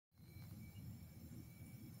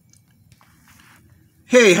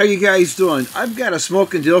Hey, how you guys doing? I've got a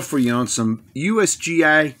smoking deal for you on some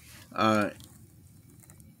USGI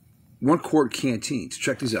One Quart Canteens.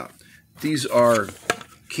 Check these out. These are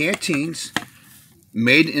canteens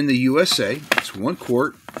made in the USA. It's 1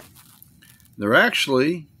 quart. They're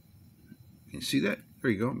actually, you see that?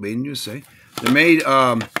 There you go, made in USA. They're made in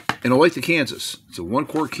Olathe, Kansas. It's a 1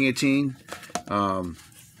 quart canteen.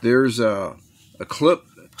 There's a clip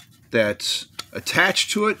that's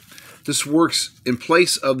attached to it. This works in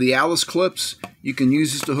place of the Alice clips. You can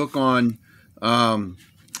use this to hook on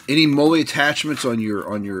any MOLLE attachments on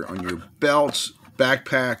your belts,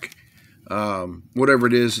 backpack, whatever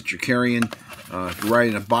it is that you're carrying. If you're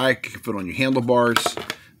riding a bike, you can put it on your handlebars.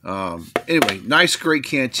 Anyway, nice, great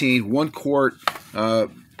canteen, 1 quart,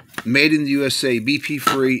 made in the USA, BP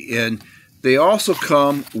free, and they also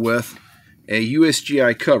come with a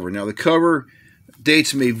USGI cover. Now the cover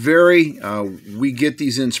dates may vary. We get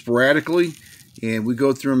these in sporadically, and we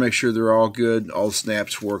go through and make sure they're all good, all the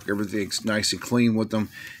snaps work, everything's nice and clean with them.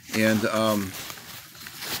 And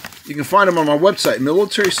you can find them on my website,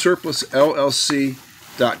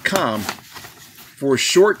 militarysurplusllc.com, for a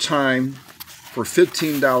short time for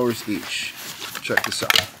 $15 each. Check this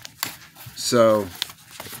out. So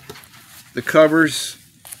the covers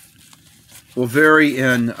will vary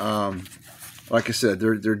in, like I said,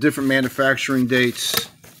 they're different manufacturing dates.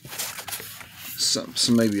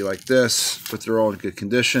 Some may be like this, but they're all in good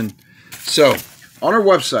condition. So on our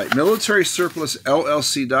website,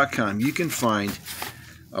 militarysurplusllc.com, you can find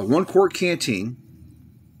a 1 quart canteen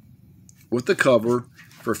with the cover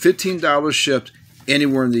for $15 shipped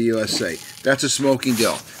anywhere in the USA. That's a smoking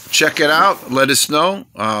deal. Check it out. Let us know.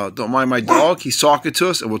 Don't mind my dog. He's talking to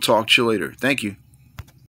us, and we'll talk to you later. Thank you.